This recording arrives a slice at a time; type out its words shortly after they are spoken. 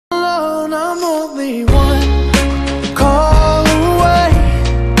only one call away.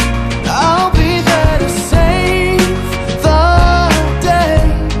 I'll be there to save the day.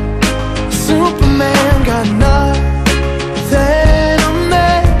 Superman got nothing on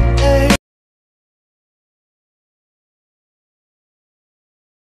me.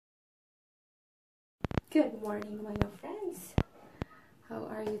 Good morning, my friends. How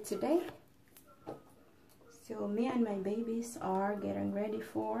are you today? So me and my babies are getting ready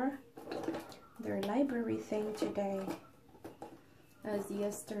for their library thing today. As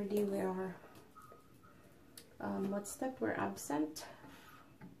yesterday we are we're absent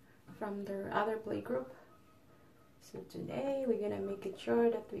from their other play group. So today we're gonna make it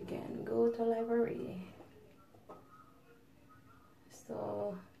sure that we can go to library.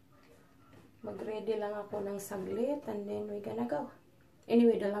 So mag-ready lang ako ng saglit and then we're gonna go.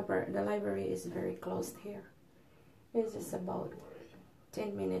 Anyway, the library is very close here. It's just about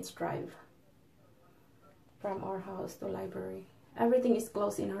 10 minutes drive from our house to library. Everything is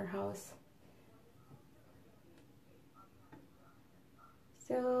close in our house.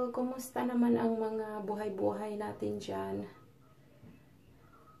 So, kumusta naman ang mga buhay-buhay natin dyan?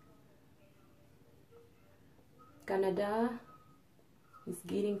 Canada is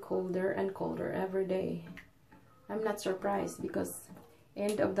getting colder and colder every day. I'm not surprised because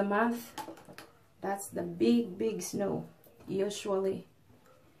end of the month, that's the big snow usually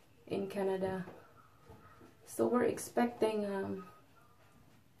in Canada. So we're expecting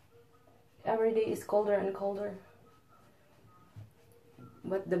every day is colder and colder.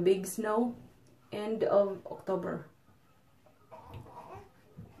 But the big snow end of October.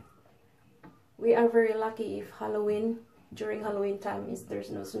 We are very lucky if during Halloween time there's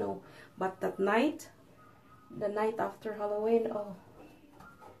no snow, but that night, the night after Halloween, oh,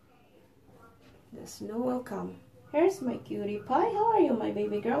 the snow will come. Here's my cutie pie. How are you, my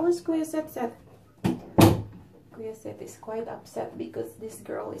baby girl? Where's Kuya Set? Kuya Set is quite upset because this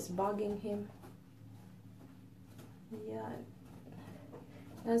girl is bugging him. Yeah,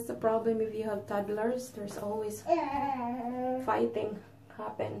 that's the problem if you have toddlers. There's always fighting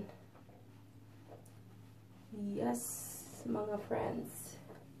happen. Yes, mga friends.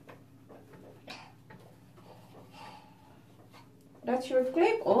 That's your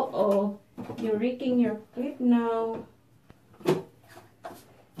clip? Uh-oh. You're wrecking your clip now.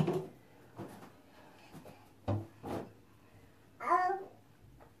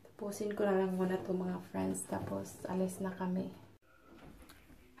 Tapusin ko na lang muna to mga friends. Tapos alis na kami.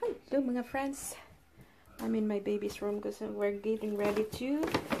 Hello mga friends. I'm in my baby's room because we're getting ready to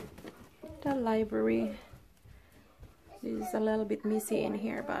the library. This is a little bit messy in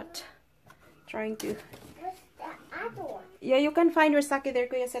here, but trying to. Yeah, you can find your sake there,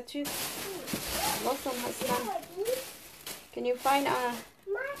 Kuya Set too. Blossom has done. Can you find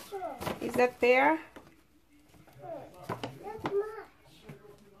is that fair?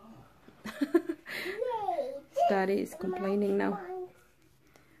 Daddy is complaining now.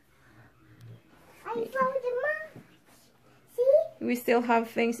 I found the match. See? We still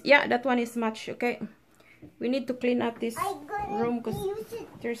have things. Yeah, that one is match. Okay. We need to clean up this room because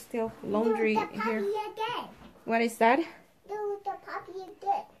there's still laundry here. Again. What is that? Do the puppy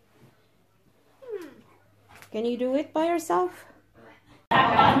again. Can you do it by yourself?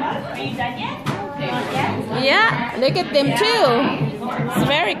 Are you done yet? Yeah, look at them too. It's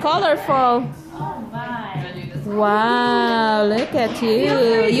very colorful. Wow, look at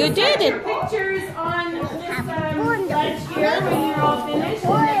you. You did it. Pictures on this ledge here when you're all finished.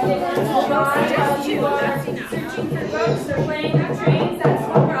 While you are searching for books or playing with trains, that's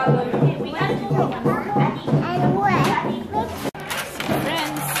no problem.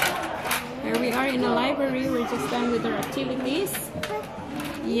 Friends, here we are in the library. We're just done with our activities.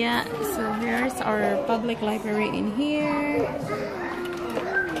 Yeah, so here's our public library in here.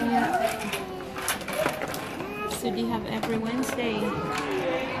 Yeah. So they have every Wednesday.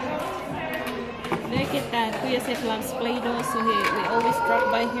 Look at that. Kuya Set loves Play-Doh, so we always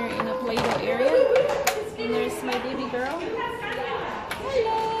drop by here in a Play-Doh area. And there's my baby girl.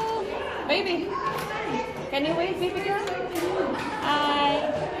 Hello! Baby! Can you wave, baby girl?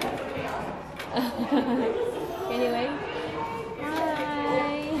 Hi! Can you wave?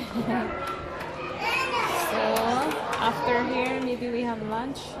 Hi! So, after here, maybe we have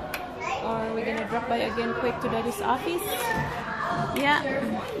lunch. Or we're gonna drop by again quick to Daddy's office. Yeah.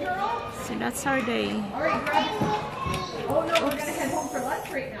 So that's our day. Alright, grab it. Oh no, we're gonna head home for lunch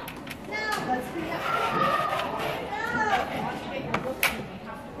right now. No. Let's be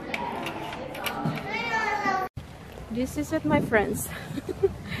This is it, my friends.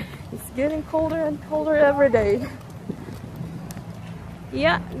 It's getting colder and colder every day.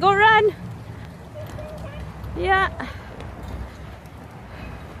 Yeah, go run! Yeah.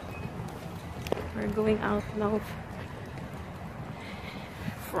 We're going out now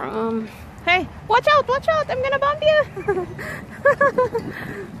from... Hey, watch out, I'm gonna bump you.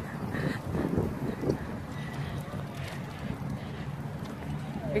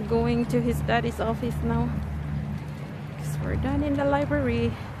 We're going to his daddy's office now because we're done in the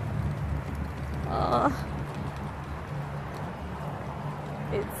library.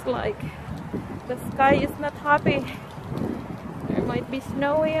 It's like the sky is not happy. There might be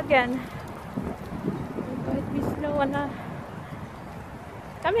snowy again. There might be snow on a...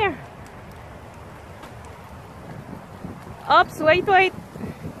 Come here. Oops, wait.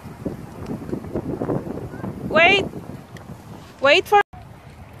 Wait for...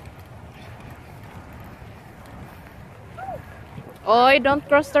 Oi, don't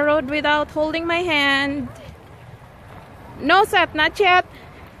cross the road without holding my hand. No, Seth, not yet.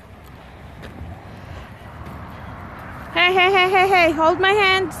 Hey, hold my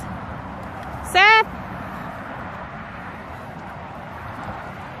hand. Seth.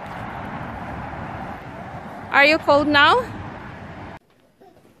 Are you cold now?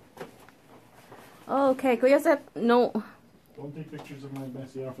 Okay, Kuya Seth, no. Don't take pictures of my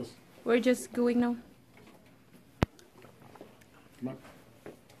messy office. We're just going now. Come on.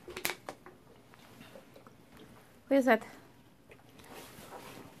 Kuya Seth.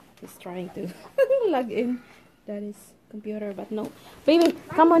 He's trying to log in Daddy's computer, but no. Baby,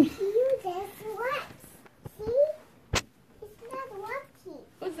 come on. You just what? See? It's not working.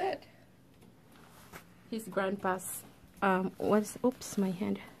 What's that? His grandpa's oops, my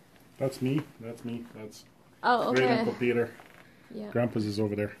hand. That's me. That's Oh, okay. great Uncle Peter. Yeah. Grandpa's is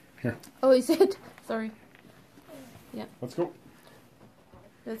over there. Here. Oh, is it? Sorry. Yeah. Let's go.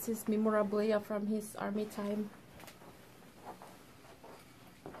 That's his memorabilia from his army time.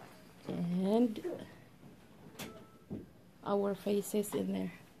 And our faces in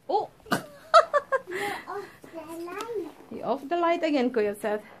there. Oh! You off the light again, Kuya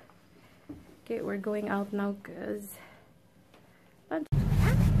Seth. Okay, we're going out now because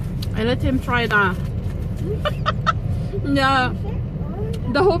I let him try the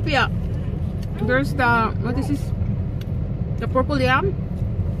hopia. There's the, what is this? The purple yam.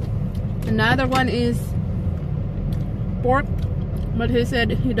 Another one is pork, but he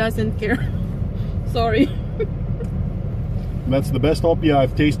said he doesn't care. Sorry. That's the best hopia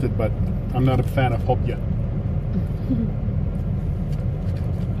I've tasted, but I'm not a fan of hopia.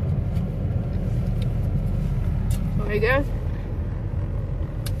 I guess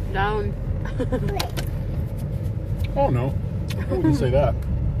down. Oh no, I wouldn't say that.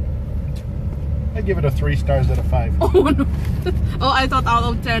 I give it a 3 stars out of 5. Oh no. Oh, I thought out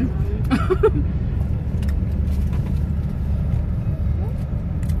of 10.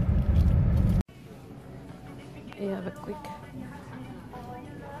 Yeah, but quick.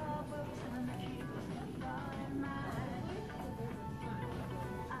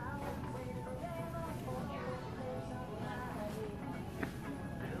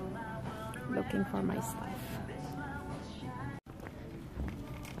 Looking for my stuff.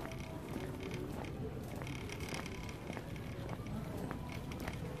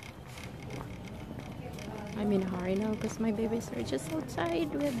 I'm in a hurry now because my babies are just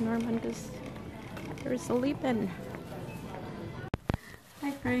outside with Norman because they're sleeping.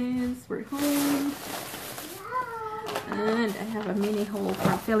 Hi friends, we're home. And I have a mini haul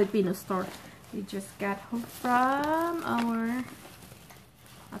from Filipino store. We just got home from our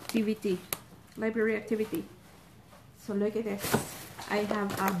activity, library activity. So look at this. I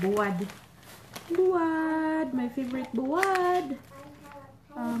have a buwad. Buwad, my favorite buwad.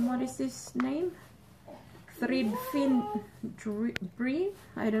 What is this name? Thread fin brie.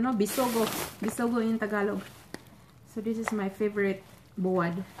 I don't know. Bisogo. Bisogo in Tagalog. So this is my favorite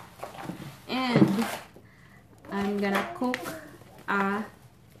buwad. And I'm gonna cook a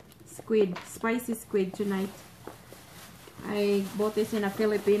squid, spicy squid tonight. I bought this in a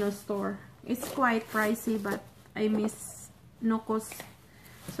Filipino store. It's quite pricey, but I miss nokos.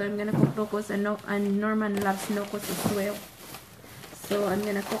 So I'm gonna cook nokos, and Norman loves nokos as well. So I'm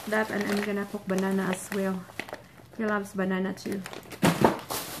gonna cook that, and I'm gonna cook banana as well. He loves banana too.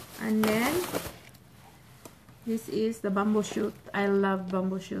 And then this is the bamboo shoot. I love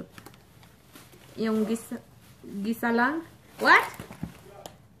bamboo shoot. Yung gisa lang. What?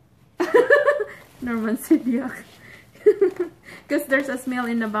 Norman said yuck. Because there's a smell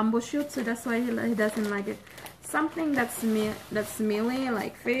in the bamboo shoot, so that's why he doesn't like it. Something that's smelly,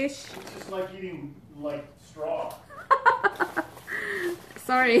 like fish. It's just like eating like straw.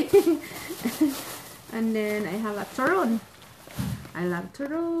 Sorry. And then I have a turon. I love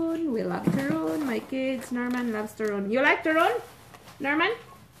turon. We love turon. My kids, Norman loves turon. You like turon, Norman?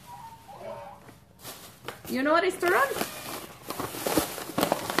 You know what is turon?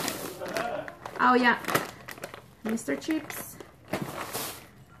 Oh yeah, Mr. Chips.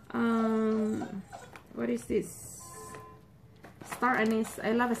 What is this? Star anise.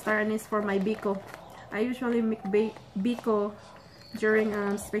 I love star anise for my biko. I usually make biko during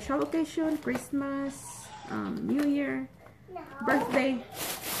special occasion, Christmas, New Year, birthday.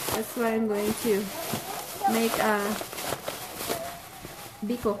 That's why I'm going to make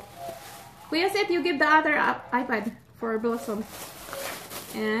biko. Kuya Seth, you give the other iPad for Blossom.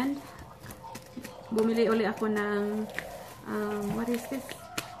 And bumili uli ako ng what is this?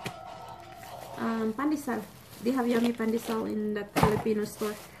 Pandesal. They have yummy pandesal in that Filipino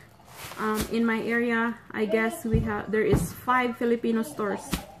store. In my area, I guess there is 5 Filipino stores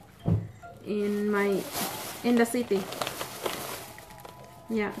in the city.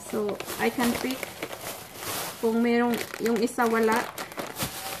 Yeah, so I can pick kung merong yung isa wala.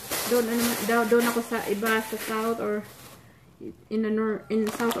 Doon ako sa iba sa south or in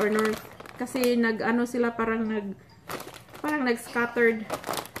south or north kasi nag-ano sila parang nag-scattered.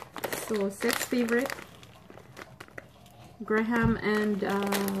 So Seth's favorite, Graham and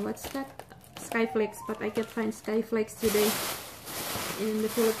what's that? Skyflakes, but I can't find Skyflakes today in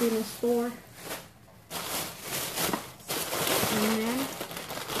the Filipino store. And then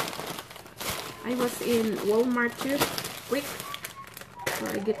I was in Walmart too, quick.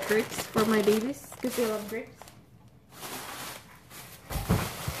 So I get grapes for my babies because they love grapes.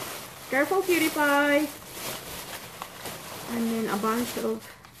 Careful, cutie pie. And then a bunch of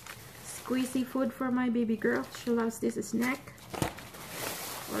squeezy food for my baby girl. She loves this snack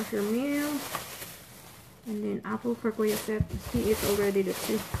or her meal. And then apple for Kuya Seth. He eats already the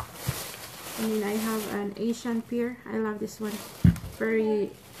 2. And then I have an Asian pear. I love this one.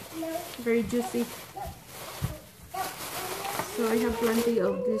 Very juicy. So I have plenty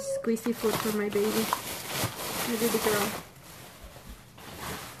of this squeezy food for my baby. My baby girl.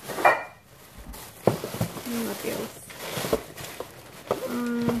 And what else?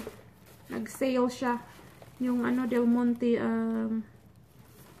 Nag-sale siya. Yung Del Monte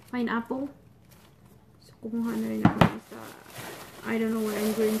pineapple. So kumuha na rin ako sa, I don't know what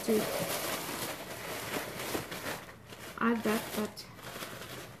I'm going to add that, but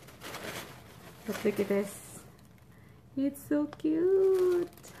look at this. It's so cute.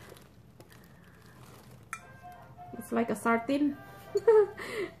 It's like a sardine.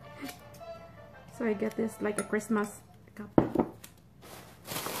 So I get this like a Christmas cup.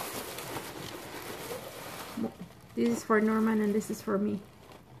 This is for Norman and this is for me.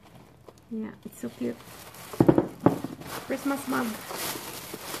 Yeah, it's so cute. Christmas mug.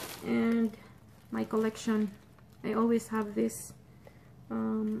 And my collection. I always have this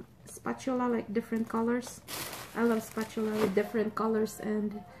spatula, like different colors. I love spatula with different colors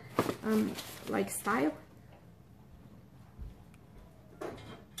and like style.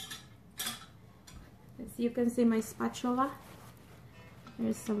 As you can see, my spatula,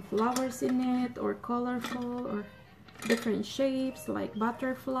 there's some flowers in it, or colorful, or different shapes, like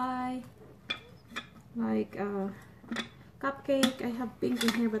butterfly, like cupcake. I have pink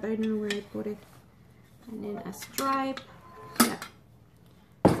in here, but I don't know where I put it. And then a stripe. Yeah,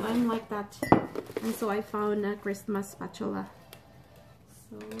 so I'm like that. And so I found a Christmas spatula.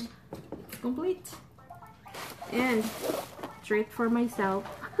 So it's complete. And treat for myself.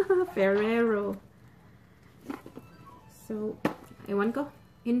 Ferrero. So ewan ko,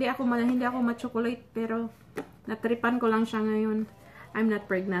 hindi ako ma-chocolate, pero natripan ko lang siya ngayon. I'm not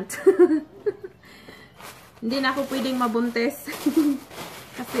pregnant. Hindi na ako pwedeng mabuntis.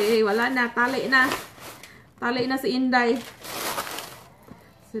 Kasi wala na, tali na si Inday.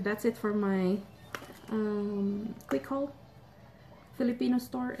 So that's it for my quick haul, Filipino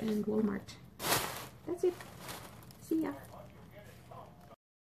store and Walmart. That's it.